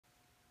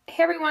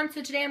Hey everyone,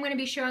 so today I'm going to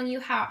be showing you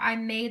how I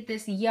made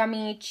this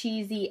yummy,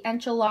 cheesy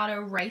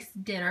enchilada rice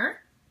dinner.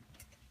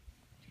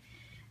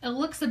 It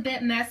looks a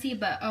bit messy,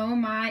 but oh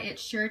my, it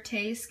sure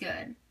tastes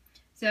good.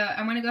 So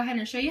I'm going to go ahead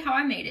and show you how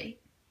I made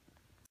it.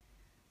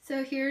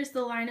 So here's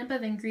the lineup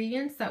of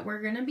ingredients that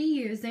we're going to be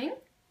using.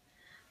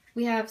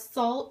 We have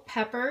salt,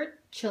 pepper,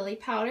 chili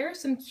powder,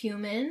 some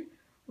cumin,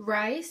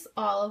 rice,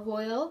 olive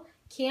oil,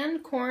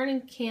 canned corn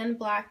and canned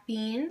black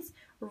beans,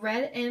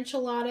 red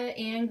enchilada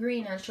and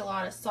green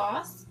enchilada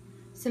sauce,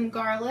 some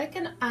garlic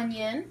and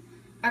onion,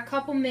 a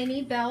couple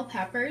mini bell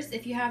peppers.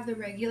 If you have the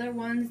regular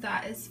ones,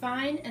 that is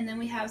fine. And then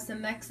we have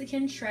some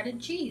Mexican shredded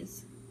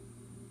cheese.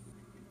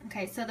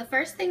 Okay, so the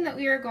first thing that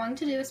we are going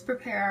to do is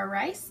prepare our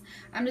rice.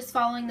 I'm just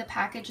following the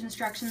package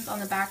instructions on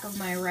the back of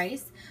my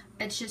rice.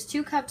 It's just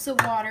 2 cups of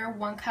water,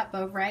 1 cup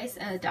of rice,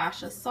 and a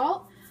dash of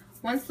salt.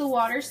 Once the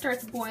water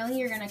starts boiling,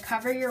 you're going to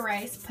cover your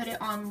rice, put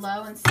it on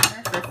low and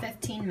simmer for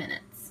 15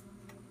 minutes.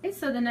 Okay,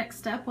 so the next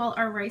step while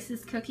our rice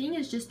is cooking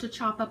is just to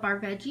chop up our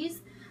veggies.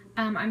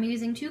 I'm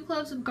using 2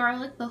 cloves of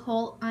garlic, the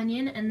whole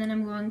onion, and then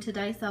I'm going to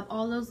dice up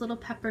all those little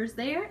peppers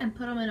there and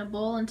put them in a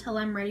bowl until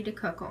I'm ready to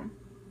cook them.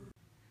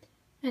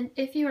 And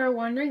if you are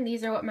wondering,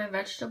 these are what my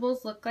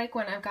vegetables look like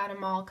when I've got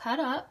them all cut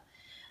up.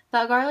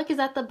 The garlic is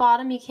at the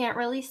bottom, you can't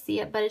really see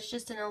it, but it's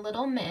just in a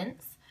little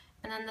mince.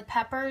 And then the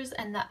peppers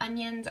and the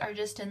onions are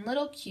just in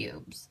little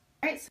cubes.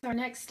 Alright, so our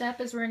next step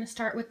is we're going to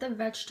start with the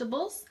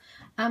vegetables.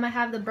 I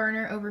have the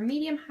burner over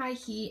medium-high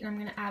heat, and I'm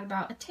going to add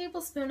about a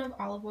tablespoon of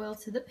olive oil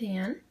to the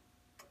pan.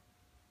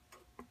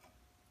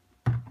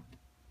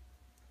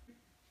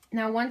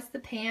 Now once the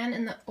pan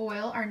and the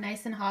oil are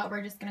nice and hot,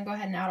 we're just going to go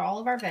ahead and add all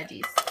of our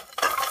veggies.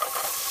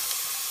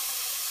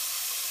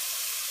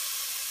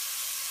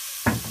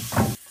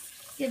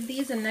 Give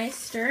these a nice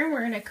stir, and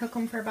we're going to cook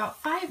them for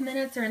about 5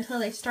 minutes or until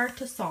they start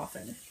to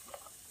soften.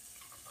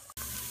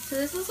 So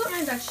this is what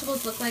my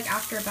vegetables look like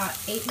after about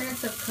 8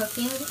 minutes of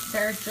cooking.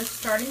 They're just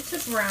starting to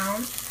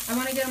brown. I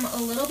want to get them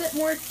a little bit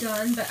more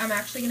done, but I'm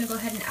actually going to go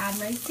ahead and add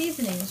my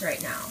seasonings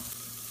right now.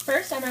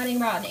 First, I'm adding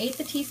about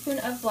 1/8 teaspoon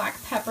of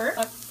black pepper.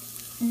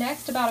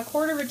 Next, about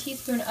 1/4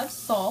 teaspoon of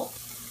salt.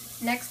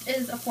 Next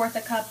is a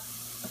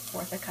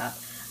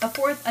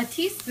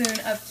teaspoon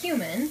of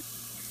cumin.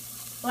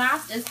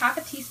 Last is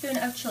 1/2 teaspoon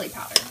of chili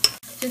powder.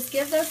 Just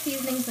give those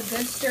seasonings a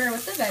good stir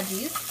with the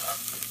veggies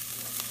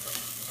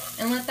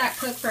and let that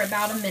cook for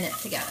about a minute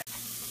together.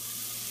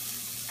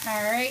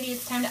 Alrighty,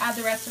 it's time to add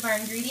the rest of our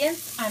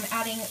ingredients. I'm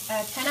adding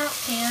a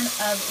 10-ounce can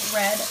of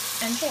red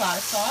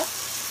enchilada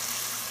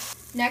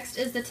sauce. Next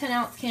is the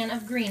 10-ounce can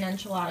of green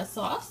enchilada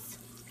sauce.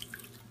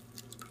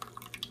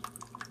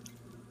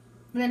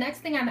 The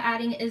next thing I'm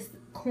adding is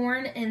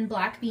corn and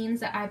black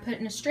beans that I put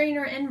in a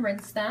strainer and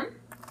rinse them.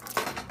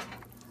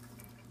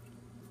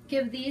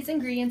 Give these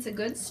ingredients a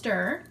good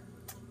stir.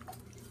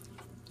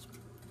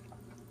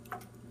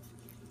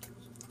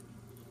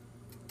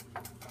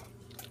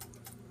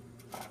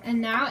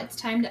 And now it's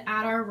time to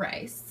add our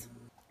rice.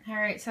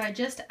 Alright, so I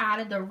just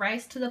added the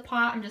rice to the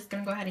pot. I'm just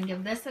going to go ahead and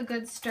give this a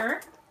good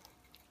stir.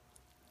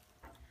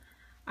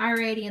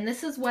 Alrighty, and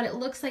this is what it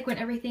looks like when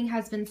everything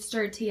has been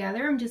stirred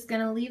together. I'm just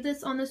going to leave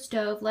this on the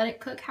stove, let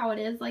it cook how it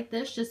is like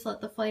this, just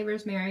let the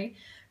flavors marry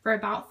for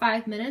about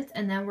 5 minutes,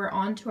 and then we're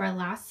on to our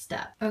last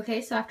step.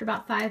 Okay, so after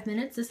about 5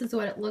 minutes, this is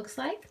what it looks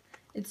like.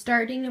 It's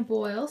starting to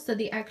boil, so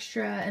the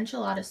extra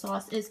enchilada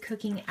sauce is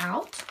cooking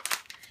out.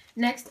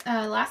 Next,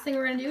 last thing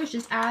we're going to do is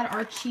just add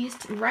our cheese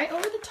right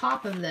over the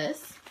top of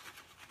this,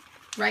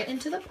 right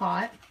into the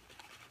pot.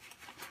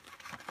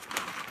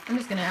 I'm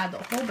just going to add the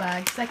whole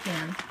bag because I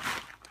can.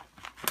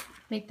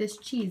 Make this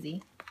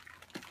cheesy.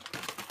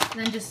 And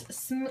then just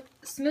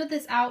smooth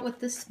this out with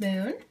the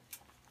spoon.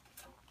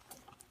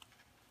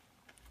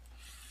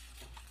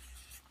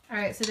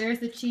 Alright, so there's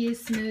the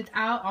cheese smoothed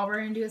out. All we're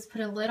going to do is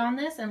put a lid on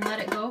this and let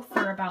it go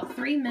for about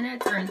 3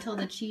 minutes or until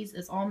the cheese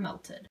is all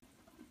melted.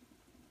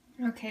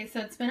 Okay, so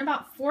it's been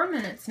about 4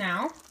 minutes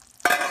now.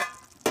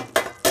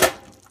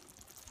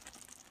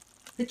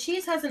 The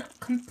cheese hasn't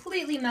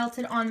completely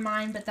melted on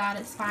mine, but that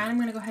is fine. I'm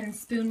going to go ahead and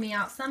spoon me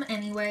out some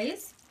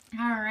anyways.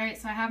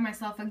 Alright, so I have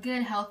myself a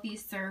good healthy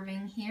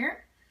serving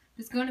here.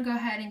 Just going to go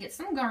ahead and get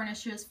some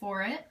garnishes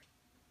for it.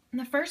 And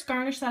the first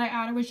garnish that I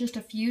added was just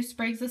a few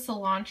sprigs of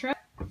cilantro.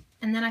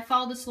 And then I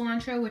followed the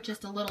cilantro with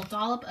just a little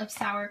dollop of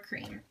sour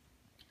cream.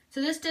 So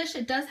this dish,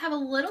 it does have a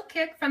little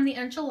kick from the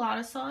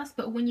enchilada sauce,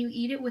 but when you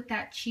eat it with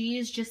that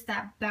cheese, just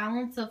that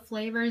balance of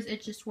flavors,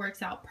 it just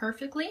works out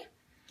perfectly.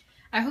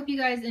 I hope you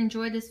guys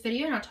enjoyed this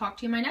video, and I'll talk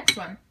to you in my next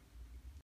one.